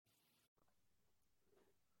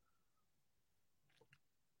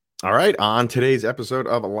All right, on today's episode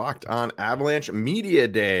of Locked On Avalanche, Media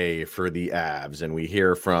Day for the Avs, and we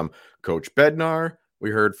hear from Coach Bednar,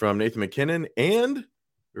 we heard from Nathan MacKinnon, and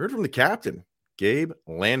we heard from the captain, Gabe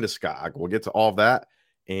Landeskog. We'll get to all of that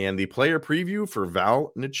and the player preview for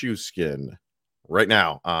Val Nichushkin right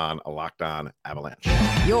now on Locked On Avalanche.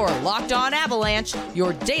 Your Locked On Avalanche,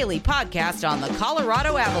 your daily podcast on the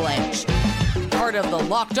Colorado Avalanche. Part of the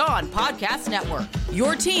Locked On Podcast Network,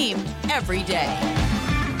 your team every day.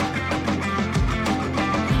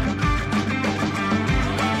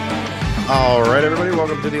 All right, everybody,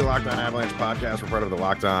 welcome to the Locked On Avalanche podcast. We're part of the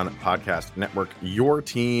Locked On Podcast Network, your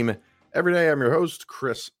team every day. I'm your host,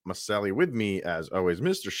 Chris Maselli. With me, as always,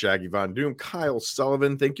 Mr. Shaggy Von Doom, Kyle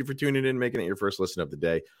Sullivan. Thank you for tuning in, making it your first listen of the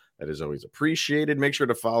day. That is always appreciated. Make sure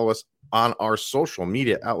to follow us on our social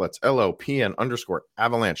media outlets,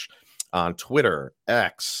 LOPN_Avalanche on Twitter,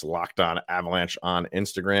 X, Locked On Avalanche on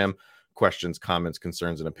Instagram. Questions, comments,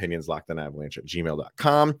 concerns, and opinions,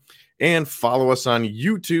 lockedonavalanche@gmail.com. And follow us on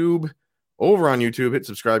YouTube. Over on YouTube, hit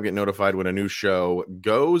subscribe, get notified when a new show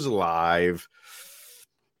goes live.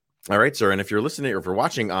 All right, sir. And if you're listening or if you're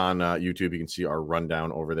watching on YouTube, you can see our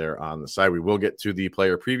rundown over there on the side. We will get to the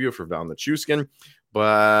player preview for Val Nichushkin,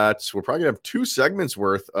 but we're probably going to have 2 segments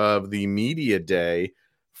worth of the media day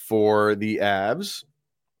for the Avs,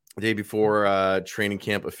 the day before training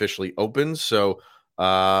camp officially opens. So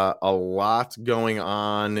a lot going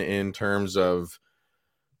on in terms of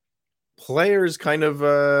players kind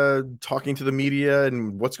of talking to the media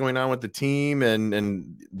and what's going on with the team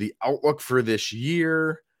and the outlook for this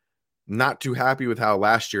year. Not too happy with how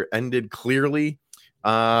last year ended, clearly.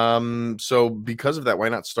 So because of that, why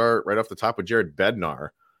not start right off the top with Jared Bednar?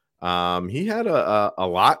 He had a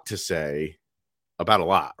lot to say about a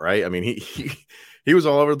lot, right? I mean, he was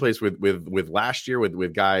all over the place with last year,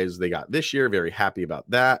 with guys they got this year. Very happy about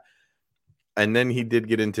that. And then he did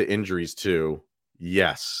get into injuries too.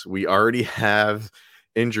 Yes, we already have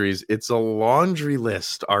injuries. It's a laundry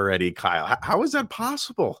list already, Kyle. How is that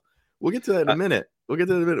possible? We'll get to that in a minute.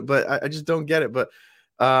 But I just don't get it. But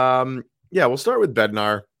yeah, we'll start with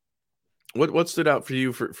Bednar. What stood out for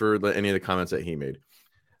you for any of the comments that he made?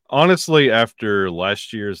 Honestly, after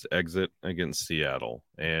last year's exit against Seattle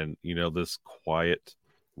and, this quiet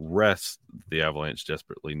rest the Avalanche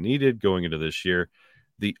desperately needed going into this year,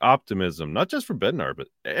 the optimism, not just for Bednar, but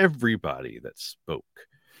everybody that spoke,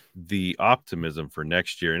 the optimism for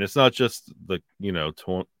next year. And it's not just the,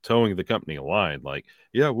 towing the company line. Like,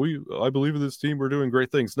 yeah, I believe in this team. We're doing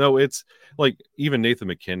great things. No, it's like even Nathan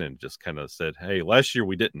MacKinnon just kind of said, hey, last year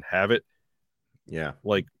we didn't have it. Yeah.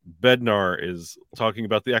 Like Bednar is talking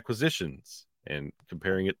about the acquisitions and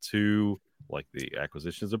comparing it to like the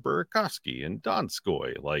acquisitions of Burakovsky and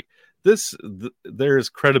Donskoy. Like this, there is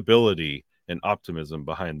credibility and optimism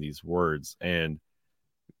behind these words, and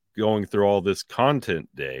going through all this content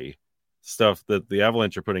day stuff that the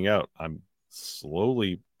Avalanche are putting out, I'm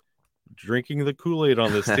slowly drinking the Kool-Aid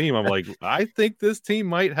on this team. I'm like, I think this team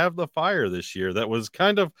might have the fire this year that was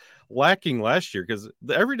kind of lacking last year, because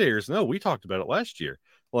the everydayers know, we talked about it last year.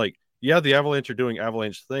 Like, yeah, the Avalanche are doing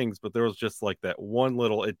Avalanche things, but there was just like that one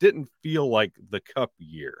little, it didn't feel like the Cup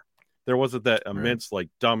year. There wasn't that immense, like,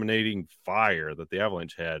 dominating fire that the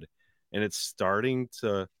Avalanche had. And it's starting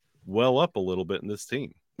to well up a little bit in this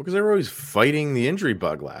team. Because they were always fighting the injury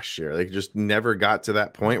bug last year. They just never got to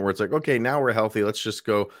that point where it's like, okay, now we're healthy. Let's just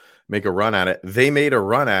go make a run at it. They made a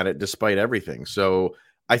run at it despite everything. So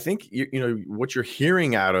I think, what you're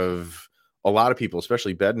hearing out of a lot of people,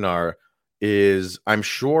 especially Bednar, is I'm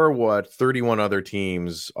sure what 31 other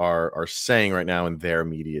teams are saying right now in their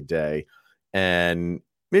media day, and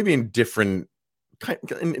maybe in different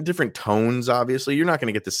tones. Obviously, you're not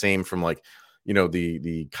going to get the same from like,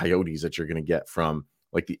 the Coyotes that you're going to get from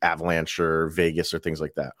like the Avalanche or Vegas or things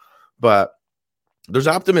like that. But there's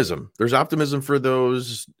optimism. There's optimism for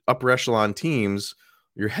those upper echelon teams.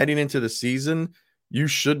 You're heading into the season. You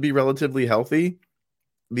should be relatively healthy.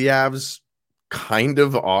 The Avs kind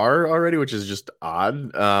of are already, which is just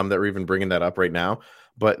odd that we're even bringing that up right now.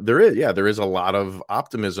 But there is a lot of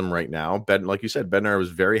optimism right now. Like you said, Bednar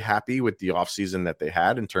was very happy with the offseason that they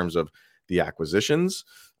had in terms of the acquisitions.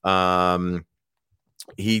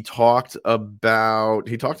 He talked about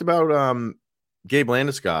Gabe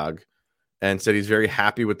Landeskog and said he's very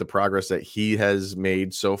happy with the progress that he has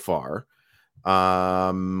made so far.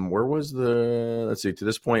 Let's see, to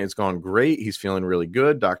this point, it's gone great. He's feeling really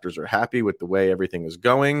good. Doctors are happy with the way everything is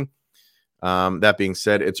going. That being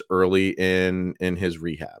said, it's early in his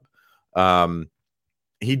rehab.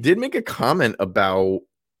 He did make a comment about,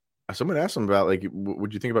 someone asked him about, like,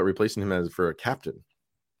 would you think about replacing him for a captain?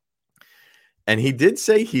 And he did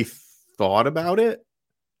say he thought about it,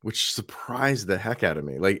 which surprised the heck out of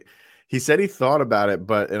me. Like, he said he thought about it,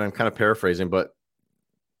 and I'm kind of paraphrasing, but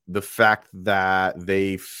the fact that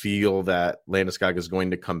they feel that Landeskog is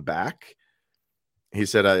going to come back, he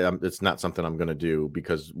said, it's not something I'm going to do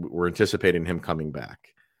because we're anticipating him coming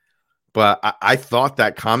back. But I thought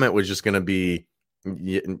that comment was just going to be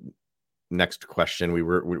next question.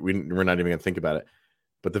 We're not even going to think about it.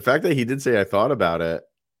 But the fact that he did say, I thought about it.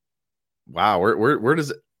 Wow. Where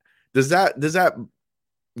does that,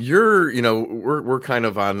 we're kind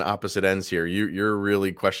of on opposite ends here. You're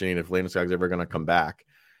really questioning if Landeskog's ever going to come back.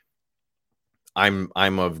 I'm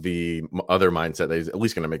of the other mindset that he's at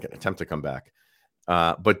least going to make an attempt to come back.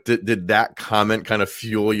 But did that comment kind of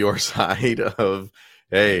fuel your side of,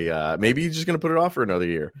 hey, maybe he's just going to put it off for another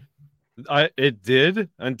year? It did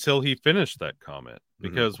until he finished that comment,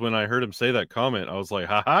 because when I heard him say that comment, I was like,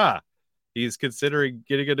 haha, he's considering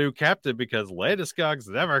getting a new captain because Landeskog's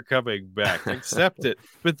never coming back. Accept it.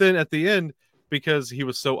 But then at the end, because he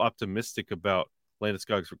was so optimistic about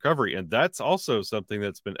Landeskog's recovery, and that's also something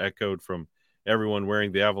that's been echoed from everyone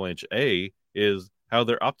wearing the Avalanche A, is how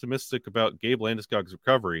they're optimistic about Gabe Landeskog's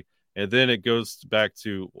recovery. And then it goes back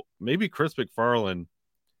to maybe Chris McFarland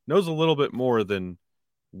knows a little bit more than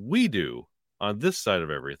we do on this side of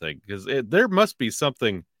everything, because there must be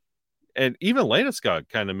something. And even Landeskog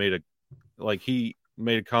kind of made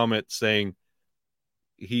a comment saying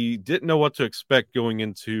he didn't know what to expect going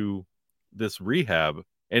into this rehab,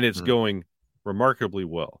 and it's going remarkably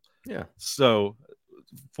well. Yeah. So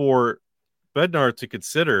for Bednar to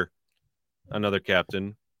consider another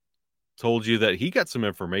captain told you that he got some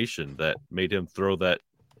information that made him throw that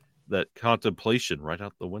contemplation right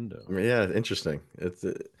out the window. Yeah, interesting.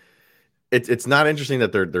 It's not interesting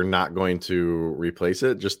that they're not going to replace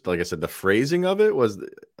it. Just like I said, the phrasing of it was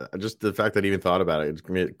just the fact that he even thought about it.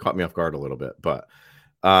 It caught me off guard a little bit, but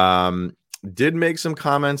did make some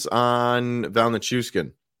comments on Val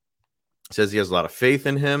Nichushkin. Says he has a lot of faith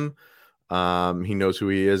in him. He knows who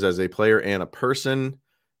he is as a player and a person.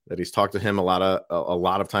 That he's talked to him a lot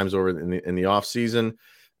of times over in the off season.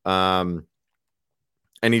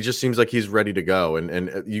 And he just seems like he's ready to go.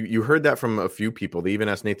 And you heard that from a few people. They even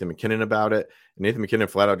asked Nathan McKinnon about it. And Nathan McKinnon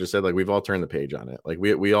flat out just said, like, we've all turned the page on it. Like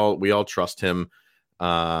we all trust him.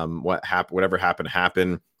 Whatever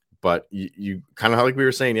happened. But you kind of, like we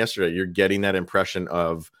were saying yesterday, you're getting that impression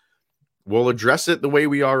of, we'll address it the way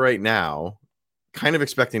we are right now, kind of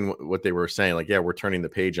expecting what they were saying. Like, yeah, we're turning the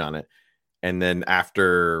page on it. And then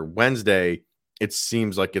after Wednesday, it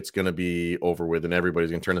seems like it's going to be over with and everybody's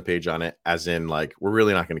going to turn the page on it, as in, like, we're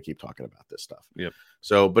really not going to keep talking about this stuff. Yep.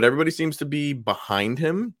 So, but everybody seems to be behind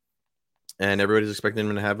him and everybody's expecting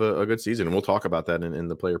him to have a good season. And we'll talk about that in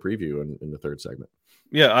the player preview in the third segment.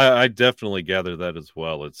 Yeah, I definitely gather that as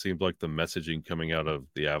well. It seems like the messaging coming out of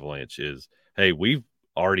the Avalanche is, hey, we've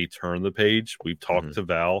already turned the page. We've talked to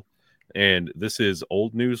Val, and this is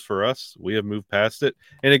old news for us. We have moved past it.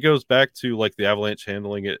 And it goes back to, like, the Avalanche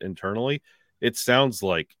handling it internally. It sounds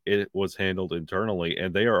like it was handled internally,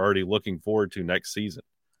 and they are already looking forward to next season.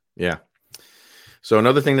 Yeah. So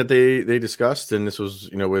another thing that they discussed, and this was,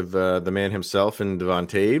 with the man himself and Devon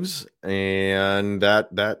Taves, and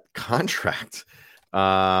that contract.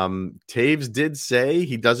 Taves did say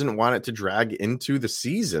he doesn't want it to drag into the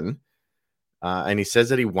season. And he says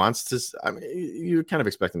that he wants to. I mean, you're kind of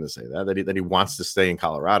expecting to say that he wants to stay in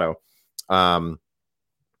Colorado.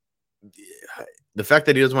 The fact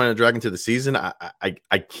that he doesn't want to drag into the season,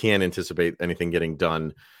 I can't anticipate anything getting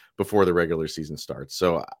done before the regular season starts.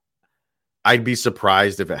 So I'd be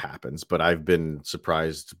surprised if it happens, but I've been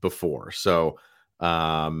surprised before. So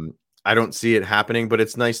I don't see it happening, but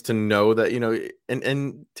it's nice to know that,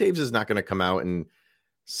 and Taves is not going to come out and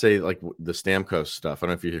say, like, the Stamkos stuff. I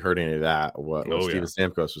don't know if you heard any of that, what Steven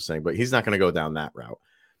Stamkos was saying, but he's not going to go down that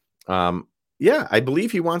route. Yeah, I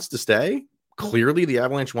believe he wants to stay. Clearly the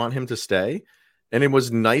Avalanche want him to stay. And it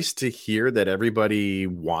was nice to hear that everybody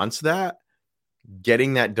wants that.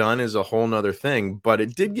 Getting that done is a whole nother thing, but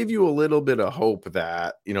it did give you a little bit of hope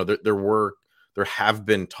that, there have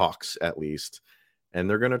been talks at least, and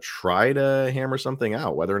they're going to try to hammer something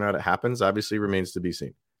out. Whether or not it happens obviously remains to be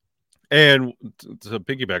seen. And to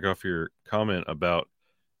piggyback off your comment about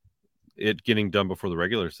it getting done before the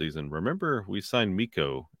regular season, remember we signed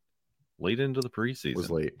Mikko late into the preseason. It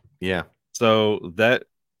was late. Yeah. So that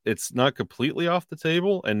it's not completely off the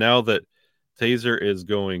table. And now that Taser is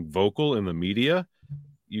going vocal in the media,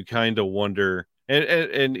 you kind of wonder,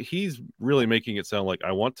 and he's really making it sound like,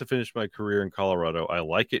 I want to finish my career in Colorado. I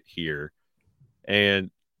like it here.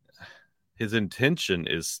 And his intention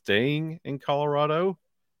is staying in Colorado.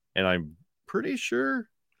 And I'm pretty sure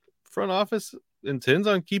front office intends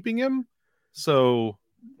on keeping him. So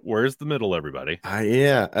where's the middle, everybody?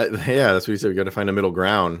 Yeah, that's what you said. We got to find a middle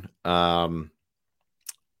ground.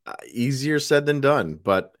 Easier said than done,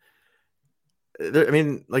 but I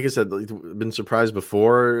mean, like I said, been surprised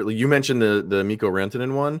before. You mentioned the Mikko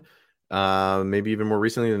Rantanen one. Maybe even more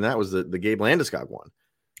recently than that was the Gabe Landeskog one.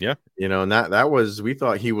 Yeah, and that was, we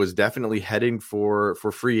thought he was definitely heading for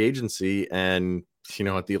free agency, and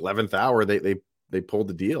at the 11th hour they pulled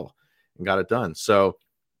the deal and got it done. So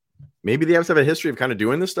maybe the Avs have a history of kind of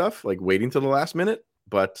doing this stuff, like waiting till the last minute.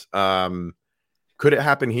 But could it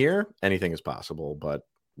happen here? Anything is possible, but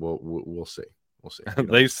we'll see. We'll see.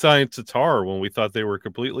 They signed Tatar when we thought they were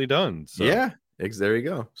completely done. So. Yeah, there you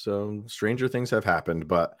go. So stranger things have happened,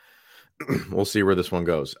 but we'll see where this one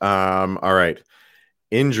goes. All right.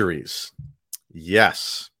 Injuries.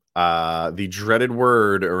 Yes. The dreaded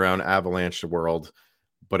word around Avalanche world,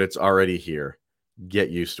 but it's already here. Get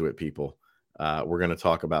used to it, people. We're going to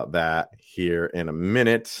talk about that here in a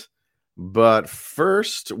minute. But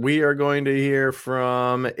first, we are going to hear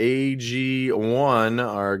from AG1,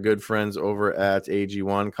 our good friends over at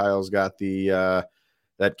AG1. Kyle's got the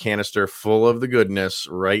that canister full of the goodness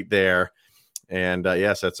right there. And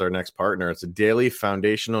yes, that's our next partner. It's a daily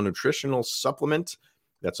foundational nutritional supplement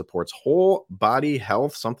that supports whole body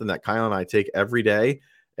health, something that Kyle and I take every day.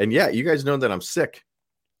 And yeah, you guys know that I'm sick.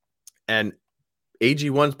 And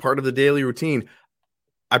AG1's part of the daily routine.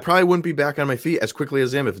 I probably wouldn't be back on my feet as quickly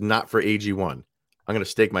as I am if not for AG1. I'm going to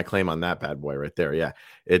stake my claim on that bad boy right there. Yeah,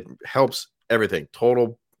 it helps everything.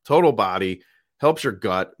 Total body, helps your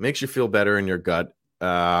gut, makes you feel better in your gut.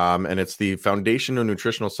 And it's the foundational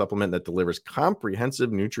nutritional supplement that delivers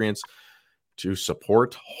comprehensive nutrients to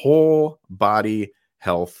support whole body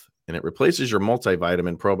health. And it replaces your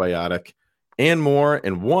multivitamin, probiotic, and more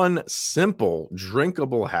in one simple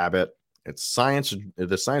drinkable habit. It's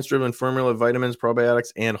the science-driven formula of vitamins,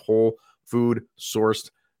 probiotics, and whole food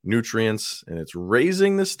sourced nutrients. And it's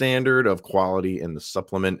raising the standard of quality in the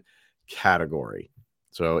supplement category.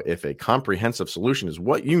 So if a comprehensive solution is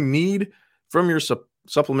what you need from your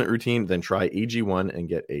supplement routine, then try AG1 and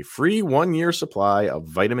get a free 1-year supply of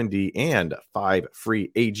vitamin D and 5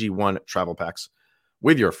 free AG1 travel packs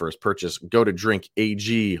with your first purchase. Go to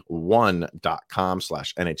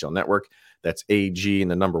drinkag1.com/NHL network. That's AG and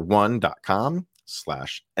the number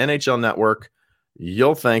 1.com/NHL network.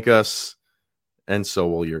 You'll thank us, and so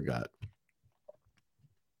will your gut.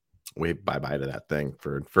 Wait, bye-bye to that thing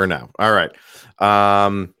for now. All right.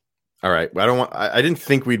 All right. I didn't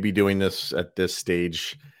think we'd be doing this at this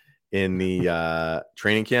stage in the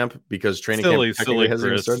training camp, because training camp hasn't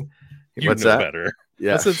even started. What's that? Better.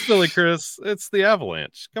 Yeah. That's silly, Chris. It's the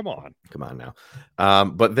Avalanche. Come on now.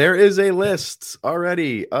 But there is a list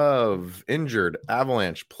already of injured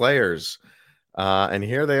Avalanche players. And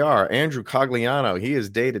here they are. Andrew Cogliano, he is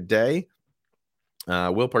day-to-day.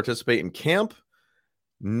 Will participate in camp.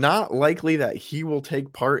 Not likely that he will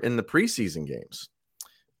take part in the preseason games.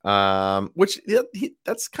 Which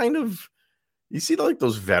that's kind of, you see, like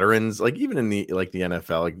those veterans, like even in the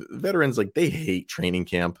NFL, like veterans, like they hate training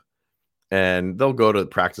camp. And they'll go to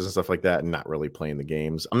practice and stuff like that and not really play in the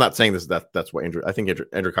games. I'm not saying that's what Andrew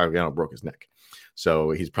Cogliano broke his neck.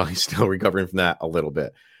 So he's probably still recovering from that a little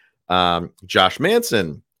bit. Josh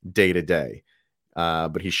Manson, day-to-day.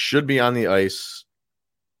 But he should be on the ice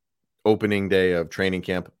opening day of training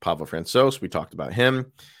camp. Pavel Francouz, we talked about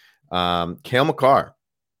him. Cale Makar.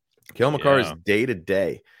 Cale Makar is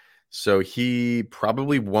day-to-day. So he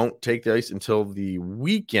probably won't take the ice until the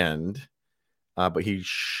weekend. But he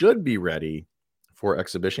should be ready for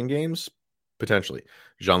exhibition games, potentially.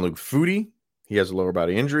 Jean-Luc Foudy, he has a lower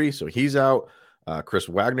body injury, so he's out. Chris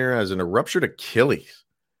Wagner has a ruptured Achilles,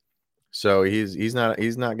 so he's not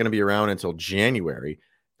going to be around until January.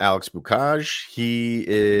 Alex Bukaj,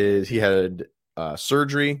 he had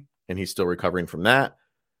surgery, and he's still recovering from that,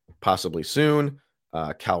 possibly soon.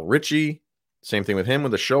 Cal Ritchie, same thing with him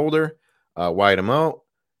with the shoulder. Wyatt Emote,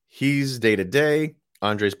 he's day-to-day.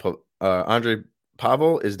 Andre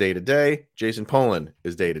Pavel is day-to-day. Jason Poland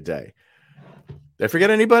is day-to-day. Did I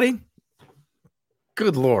forget anybody?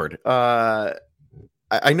 Good Lord. I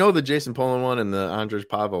know the Jason Poland one and the Andrej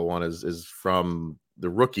Pavel one is from the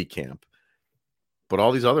rookie camp. But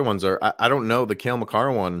all these other ones are, I don't know. The Cale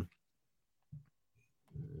Makar one,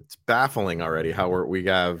 it's baffling already how we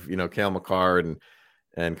have, Cale Makar and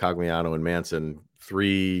Cogliano and Manson,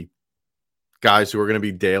 3 guys who are going to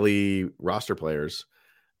be daily roster players.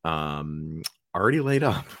 Already laid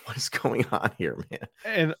up. What is going on here, man?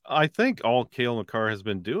 And I think all Cale Makar has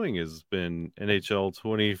been doing has been NHL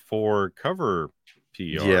 24 cover PR.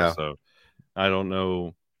 Yeah. So I don't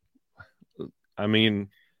know. I mean,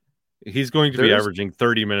 he's going to be averaging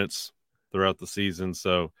 30 minutes throughout the season.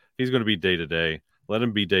 So if he's going to be day to day, let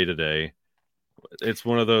him be day to day. It's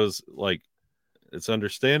one of those, like, it's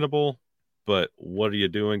understandable, but what are you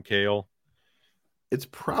doing, Kale? It's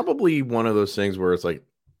probably one of those things where it's like,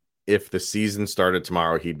 if the season started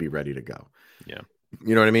tomorrow, he'd be ready to go. Yeah.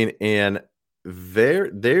 You know what I mean? And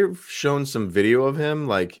they've shown some video of him.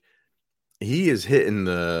 Like, he is hitting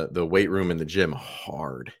the weight room in the gym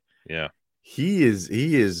hard. Yeah. He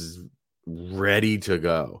is ready to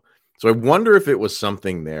go. So I wonder if it was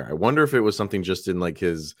something there. I wonder if it was something just in like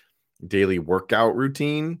his daily workout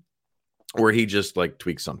routine, or he just like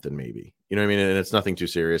tweaks something maybe. You know what I mean? And it's nothing too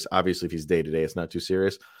serious. Obviously, if he's day to day, it's not too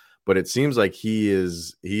serious. But it seems like he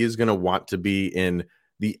is going to want to be in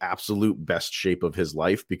the absolute best shape of his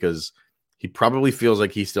life, because he probably feels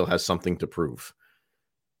like he still has something to prove.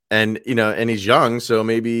 And, you know, and he's young, so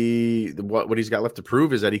maybe what he's got left to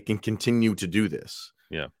prove is that he can continue to do this.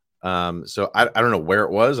 Yeah. So I don't know where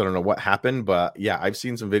it was. I don't know what happened, but yeah, I've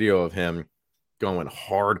seen some video of him going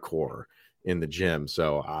hardcore in the gym.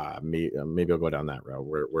 So maybe I'll go down that route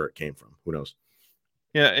where it came from. Who knows?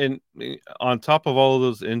 Yeah. And on top of all of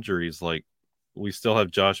those injuries, like, we still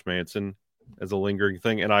have Josh Manson as a lingering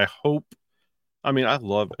thing. And I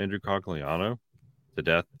love Andrew Cogliano to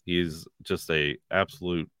death. He's just a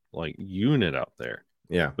absolute like unit out there.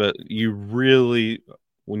 Yeah. But you really,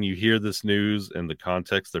 when you hear this news and the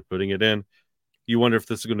context they're putting it in, you wonder if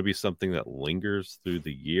this is going to be something that lingers through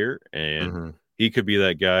the year. And he could be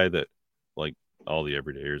that guy that, like all the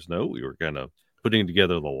everydayers know, we were kind of putting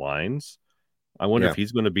together the lines. I wonder if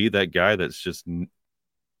he's going to be that guy that's just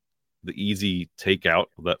the easy takeout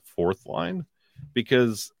of that fourth line,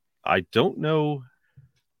 because I don't know.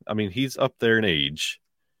 I mean, he's up there in age.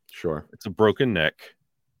 Sure. It's a broken neck.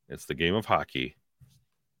 It's the game of hockey.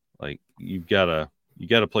 Like, you gotta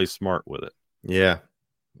play smart with it. Yeah.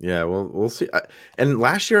 Yeah. Well, we'll see. And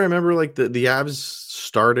last year, I remember like the Avs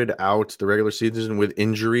started out the regular season with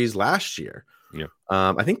injuries last year. Yeah.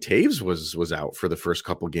 I think Taves was out for the first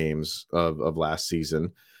couple games of last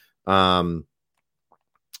season. Nathan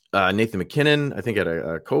McKinnon, I think, had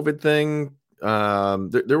a COVID thing.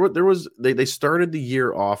 They started the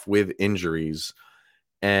year off with injuries,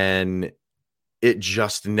 and it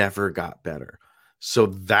just never got better. So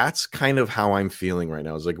that's kind of how I'm feeling right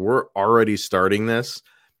now. It's like, we're already starting this,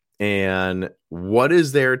 and what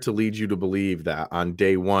is there to lead you to believe that on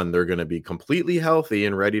day one they're going to be completely healthy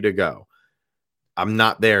and ready to go? I'm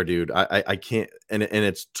not there, dude. I can't, and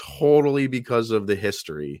it's totally because of the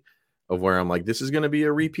history of where I'm like, this is going to be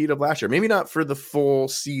a repeat of last year. Maybe not for the full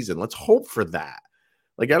season. Let's hope for that.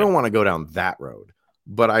 Like, I don't want to go down that road,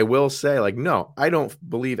 but I will say, like, no, I don't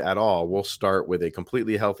believe at all we'll start with a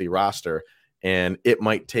completely healthy roster, and it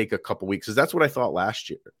might take a couple weeks, because that's what I thought last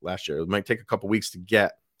year. It might take a couple weeks to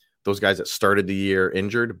get those guys that started the year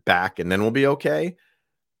injured back, and then we'll be okay.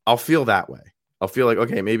 I'll feel that way. I'll feel like,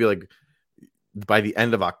 okay, maybe like by the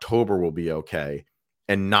end of October we'll be okay,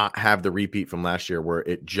 and not have the repeat from last year where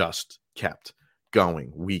it just kept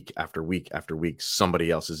going week after week after week.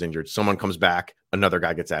 Somebody else is injured. Someone comes back. Another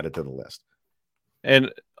guy gets added to the list.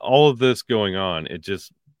 And all of this going on, it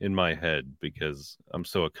just, in my head, because I'm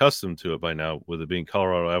so accustomed to it by now, with it being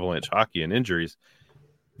Colorado Avalanche hockey and injuries,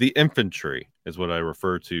 the infantry is what I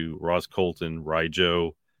refer to. Ross Colton,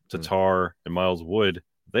 Ryjo, Tatar, and Miles Wood.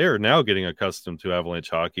 They are now getting accustomed to Avalanche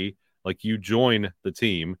hockey. Like, you join the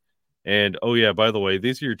team, and oh yeah, by the way,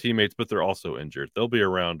 these are your teammates, but they're also injured. They'll be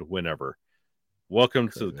around whenever. Welcome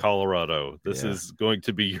to Colorado. This is going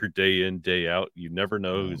to be your day in, day out. You never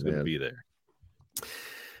know who's going to be there.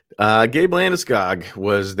 Gabe Landeskog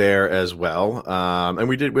was there as well. And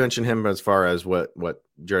we did mention him as far as what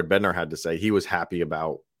Jared Bednar had to say. He was happy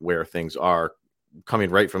about where things are, coming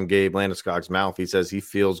right from Gabe Landeskog's mouth. He says he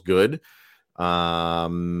feels good.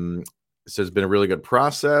 Says it's been a really good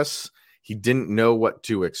process. He didn't know what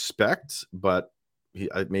to expect, but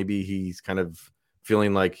maybe he's kind of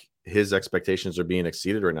feeling like his expectations are being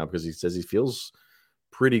exceeded right now, because he says he feels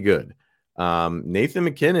pretty good. Nathan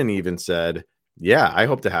McKinnon even said, yeah, I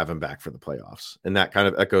hope to have him back for the playoffs. And that kind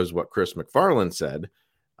of echoes what Chris McFarland said.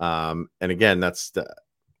 And again, I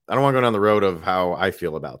don't want to go down the road of how I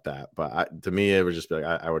feel about that, but to me, it would just be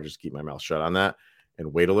like, I would just keep my mouth shut on that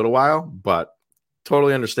and wait a little while, but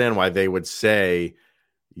totally understand why they would say,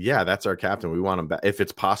 yeah, that's our captain. We want him back. If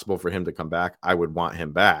it's possible for him to come back, I would want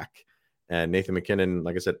him back. And Nathan McKinnon,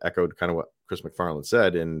 like I said, echoed kind of what Chris McFarland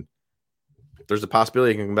said. And if there's a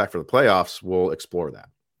possibility he can come back for the playoffs, we'll explore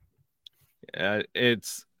that.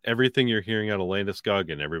 It's everything you're hearing out of Landeskog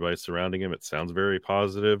and everybody surrounding him. It sounds very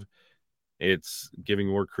positive. It's giving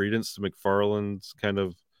more credence to McFarland's kind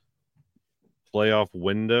of playoff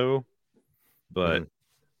window. But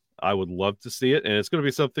I would love to see it, and it's going to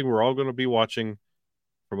be something we're all going to be watching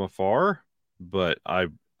from afar. But I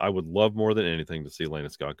would love more than anything to see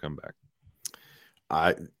Landeskog come back.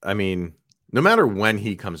 I mean, no matter when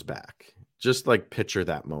he comes back, just like picture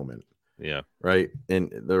that moment. Yeah. Right.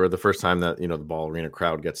 And the first time that, the Ball Arena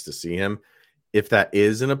crowd gets to see him, if that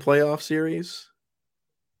is in a playoff series,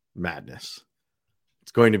 madness.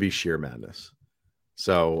 It's going to be sheer madness.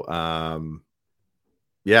 So,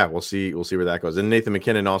 yeah, we'll see where that goes. And Nathan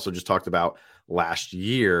McKinnon also just talked about last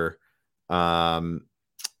year.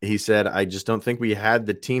 He said, I just don't think we had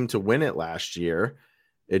the team to win it last year.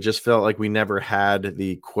 It just felt like we never had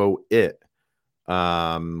the quote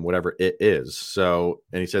whatever it is. So,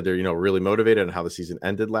 and he said they're, really motivated on how the season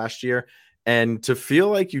ended last year. And to feel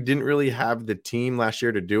like you didn't really have the team last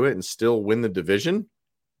year to do it and still win the division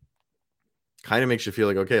kind of makes you feel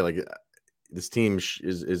like, okay, like this team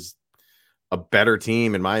is a better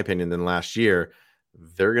team, in my opinion, than last year.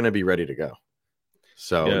 They're going to be ready to go.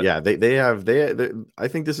 So yeah, they I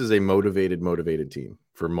think this is a motivated team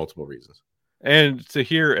for multiple reasons. And to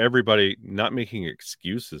hear everybody not making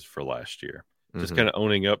excuses for last year, just kind of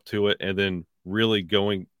owning up to it, and then really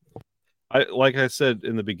going, like I said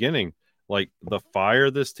in the beginning, like the fire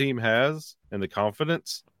this team has and the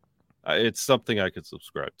confidence, it's something I could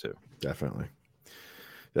subscribe to. Definitely.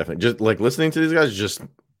 Just like listening to these guys just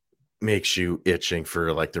makes you itching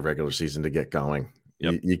for like the regular season to get going.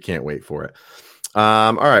 Yep. You can't wait for it.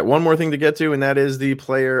 All right, one more thing to get to, and that is the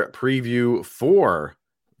player preview for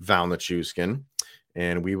Val Nichushkin,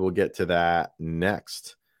 and we will get to that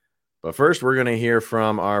next. But first, we're going to hear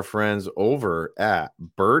from our friends over at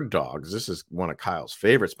Bird Dogs. This is one of Kyle's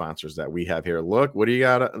favorite sponsors that we have here. Look, what do you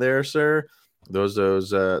got there, sir? Those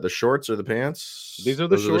the shorts or the pants? These are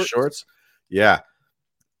the shorts. Yeah.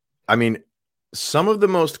 I mean, some of the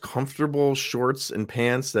most comfortable shorts and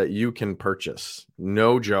pants that you can purchase.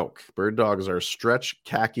 No joke. Bird Dogs are a stretch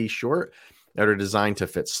khaki short that are designed to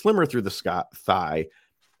fit slimmer through the thigh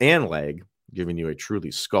and leg, giving you a truly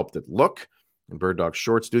sculpted look. And Bird Dog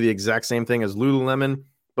shorts do the exact same thing as Lululemon,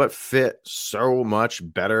 but fit so much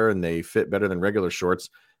better, and they fit better than regular shorts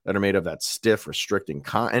that are made of that stiff, restricting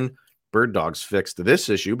cotton. Bird Dogs fixed this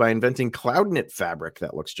issue by inventing cloud knit fabric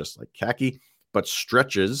that looks just like khaki, but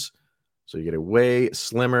stretches, so you get a way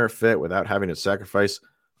slimmer fit without having to sacrifice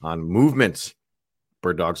on movement.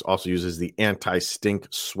 Bird Dogs also uses the anti-stink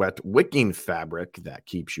sweat wicking fabric that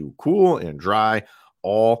keeps you cool and dry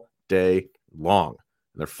all day long.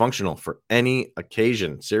 They're functional for any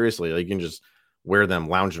occasion. Seriously, like you can just wear them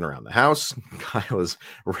lounging around the house. Kyle is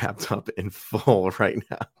wrapped up in full right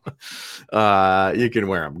now. You can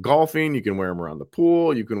wear them golfing. You can wear them around the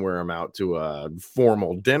pool. You can wear them out to a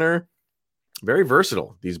formal dinner. Very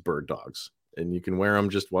versatile, these Bird Dogs. And you can wear them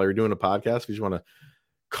just while you're doing a podcast. If you just want to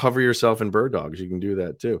cover yourself in Bird Dogs, you can do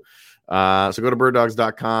that too. So go to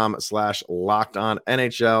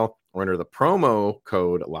birddogs.com/LockedOnNHL or enter the promo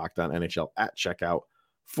code LockedOnNHL at checkout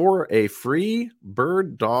for a free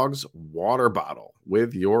Bird Dogs water bottle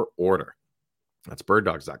with your order. That's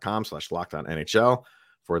birddogs.com/LockedOnNHL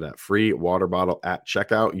for that free water bottle at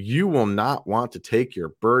checkout. You will not want to take your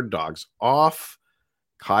Bird Dogs off.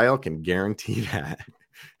 Kyle can guarantee that.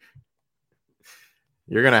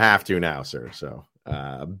 You're going to have to now, sir. So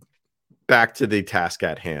back to the task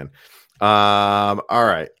at hand. All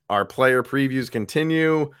right. Our player previews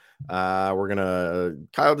continue.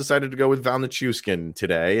 Kyle decided to go with Val Nichushkin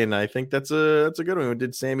today, and I think that's a good one. We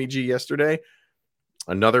did Sammy G yesterday.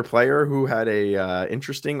 Another player who had a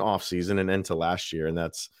interesting offseason and end to last year, and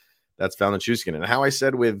that's Val Nichushkin. And how I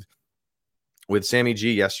said with Sammy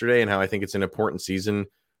G yesterday and how I think it's an important season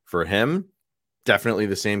for him, definitely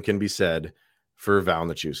the same can be said for Val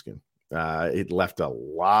Nichushkin. It left a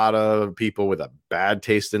lot of people with a bad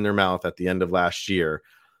taste in their mouth at the end of last year.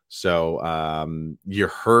 So you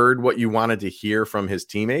heard what you wanted to hear from his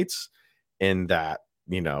teammates, and that,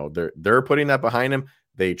 they're putting that behind him.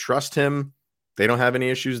 They trust him. They don't have any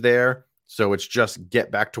issues there. So it's just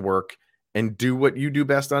get back to work and do what you do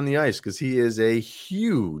best on the ice, because he is a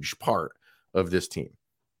huge part of this team.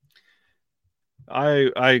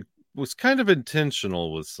 I was kind of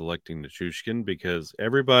intentional with selecting Nichushkin because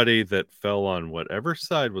everybody that fell on whatever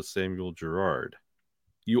side was Samuel Girard,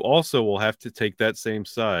 you also will have to take that same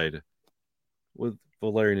side with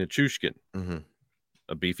Valeri Nichushkin. Mm-hmm.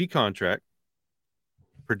 A beefy contract,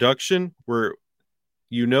 production where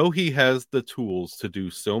he has the tools to do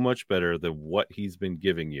so much better than what he's been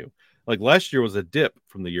giving you. Like last year was a dip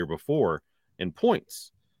from the year before in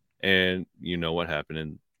points. And you know what happened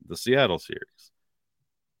in the Seattle series.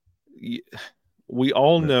 We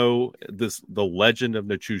all know the legend of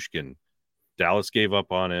Nichushkin. Dallas gave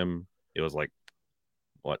up on him. It was like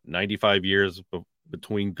 95 years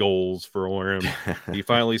between goals for him. He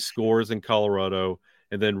finally scores in Colorado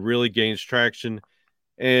and then really gains traction.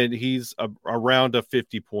 And he's around a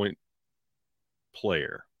 50-point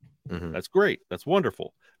player. Mm-hmm. That's great. That's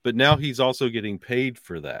wonderful. But now he's also getting paid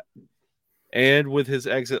for that. And with his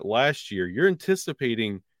exit last year, you're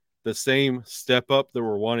anticipating the same step up that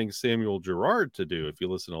we're wanting Samuel Girard to do. If you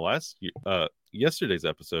listen to yesterday's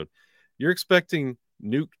episode, you're expecting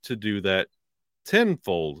Nuke to do that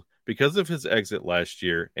tenfold because of his exit last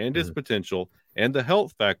year and his potential and the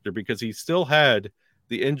health factor, because he still had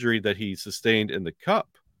the injury that he sustained in the Cup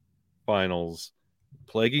finals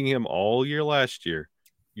plaguing him all year last year.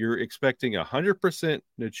 You're expecting 100%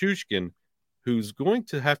 Nichushkin, who's going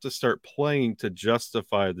to have to start playing to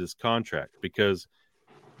justify this contract, because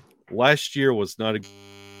last year was not a...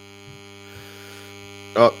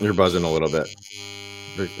 Oh, you're buzzing a little bit.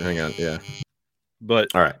 Hang on. Yeah.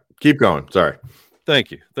 But all right, keep going. Sorry.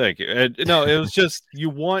 Thank you. And no, it was just, you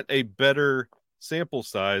want a better sample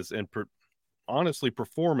size and honestly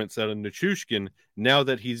performance out of Nichushkin now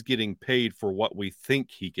that he's getting paid for what we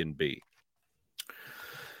think he can be.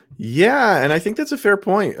 Yeah, and I think that's a fair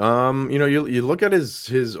point. You look at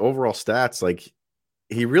his overall stats, like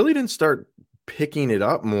he really didn't start picking it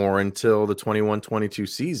up more until the 21-22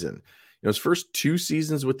 season. His first 2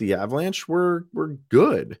 seasons with the Avalanche were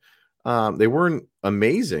good. They weren't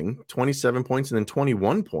amazing, 27 points and then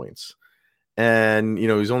 21 points. And,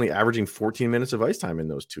 he's only averaging 14 minutes of ice time in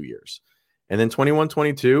those 2 years. And then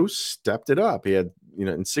 21-22 stepped it up. He had,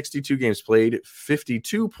 in 62 games played,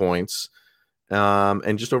 52 points,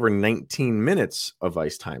 and just over 19 minutes of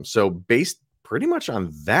ice time. So based pretty much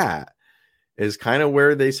on that is kind of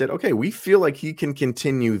where they said, okay, we feel like he can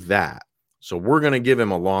continue that. So we're going to give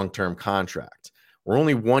him a long-term contract. We're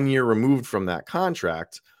only 1 year removed from that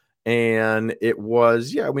contract. And it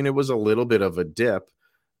was, it was a little bit of a dip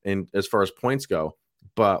in as far as points go.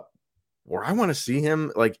 But where I want to see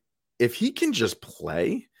him, like, if he can just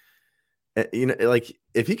play,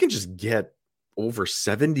 if he can just get over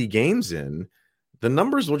 70 games in, the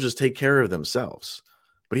numbers will just take care of themselves.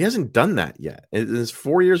 But he hasn't done that yet. In his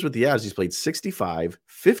 4 years with the Avs, he's played 65,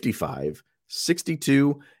 55,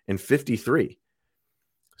 62, and 53.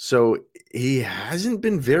 So he hasn't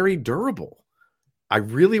been very durable. I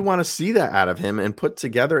really want to see that out of him and put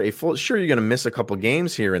together a full. Sure, you're going to miss a couple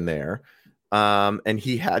games here and there. And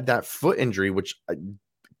he had that foot injury, which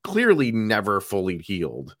clearly never fully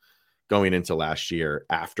healed going into last year.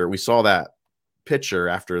 After we saw that picture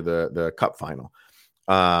after the Cup final,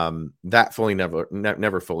 that fully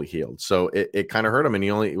never fully healed. So it kind of hurt him. And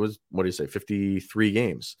it was, 53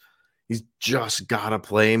 games. He's just got to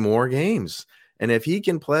play more games. And if he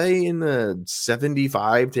can play in the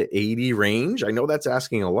 75 to 80 range, I know that's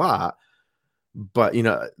asking a lot, but,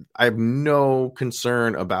 I have no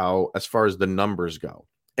concern about as far as the numbers go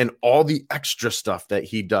and all the extra stuff that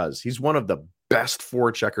he does. He's one of the best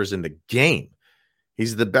forecheckers in the game.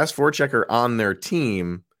 He's the best forechecker on their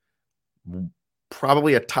team,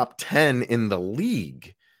 probably a top 10 in the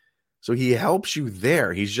league. So he helps you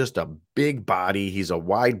there. He's just a big body. He's a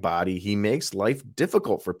wide body. He makes life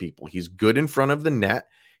difficult for people. He's good in front of the net.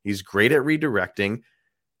 He's great at redirecting.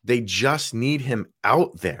 They just need him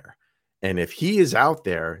out there. And if he is out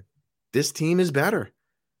there, this team is better.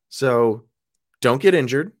 So don't get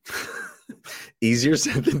injured. Easier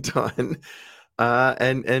said than done.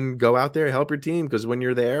 And go out there and help your team, because when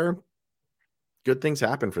you're there, good things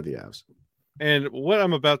happen for the Avs. And what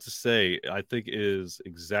I'm about to say, I think this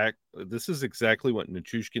is exactly what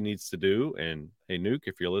Nichushkin needs to do. And hey, Nuke,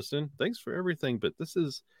 if you're listening, thanks for everything. But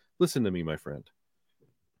listen to me, my friend.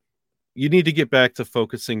 You need to get back to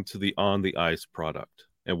focusing to the on the ice product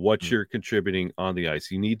and what you're contributing on the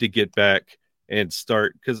ice. You need to get back and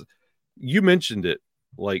start, because you mentioned it,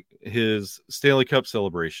 like his Stanley Cup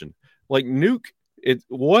celebration. Like Nuke, it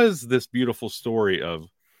was this beautiful story of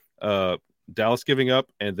Dallas giving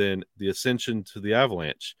up and then the ascension to the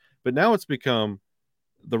Avalanche. But now it's become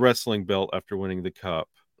the wrestling belt after winning the Cup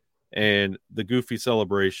and the goofy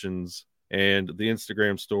celebrations and the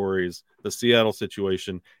Instagram stories, the Seattle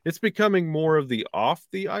situation. It's becoming more of the off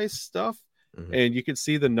the ice stuff. Mm-hmm. And you can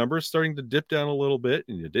see the numbers starting to dip down a little bit,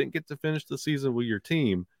 and you didn't get to finish the season with your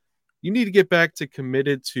team. You need to get back to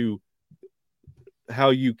committed to how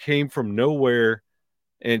you came from nowhere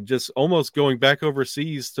and just almost going back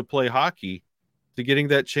overseas to play hockey, to getting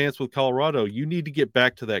that chance with Colorado. You need to get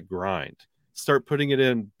back to that grind. Start putting it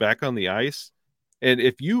in back on the ice. And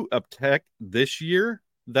if you attack this year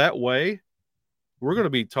that way, we're going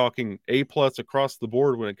to be talking A+ across the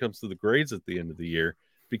board when it comes to the grades at the end of the year,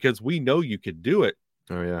 because we know you could do it.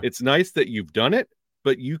 Oh yeah. It's nice that you've done it,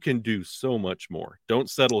 but you can do so much more. Don't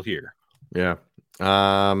settle here. Yeah.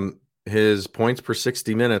 His points per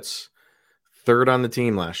 60 minutes, third on the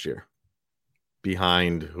team last year,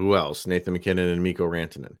 behind who else? Nathan McKinnon and Mikko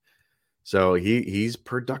Rantanen. So he's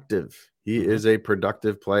productive. He is a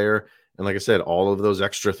productive player. And like I said, all of those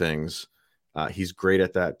extra things, he's great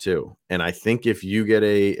at that too. And I think if you get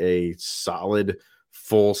a solid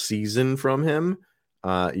full season from him,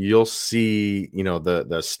 you'll see,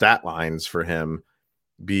 the stat lines for him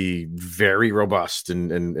be very robust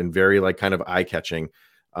and very like kind of eye-catching,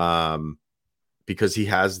 because he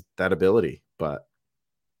has that ability. But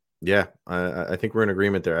yeah, I think we're in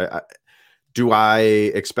agreement there. Do I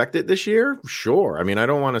expect it this year? Sure. I mean, I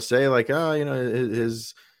don't want to say like,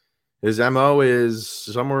 his MO is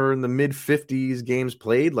somewhere in the mid 50s games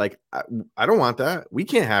played. Like, I don't want that. We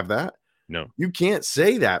can't have that. No, you can't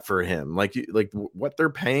say that for him. Like what they're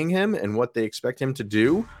paying him and what they expect him to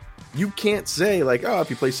do. You can't say like, oh, if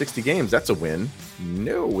you play 60 games, that's a win.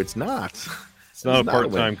 No, it's not. It's not a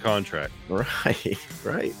part-time contract.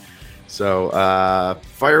 Right. So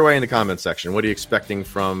fire away in the comments section. What are you expecting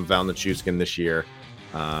from Val Nichushkin this year?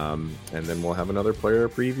 And then we'll have another player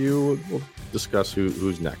preview. We'll discuss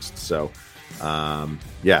who's next. So,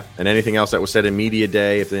 yeah. And anything else that was said in media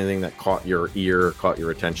day, if there's anything that caught your ear, caught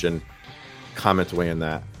your attention, comment away in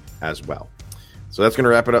that as well. So that's going to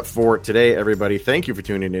wrap it up for today, everybody. Thank you for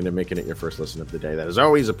tuning in and making it your first listen of the day. That is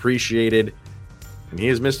always appreciated. And he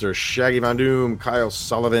is Mr. Shaggy Von Doom, Kyle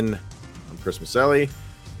Sullivan. I'm Chris Maselli.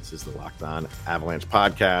 This is the Locked On Avalanche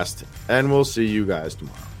podcast, and we'll see you guys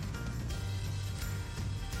tomorrow.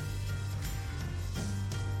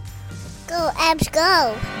 Go, Abs,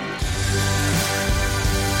 go.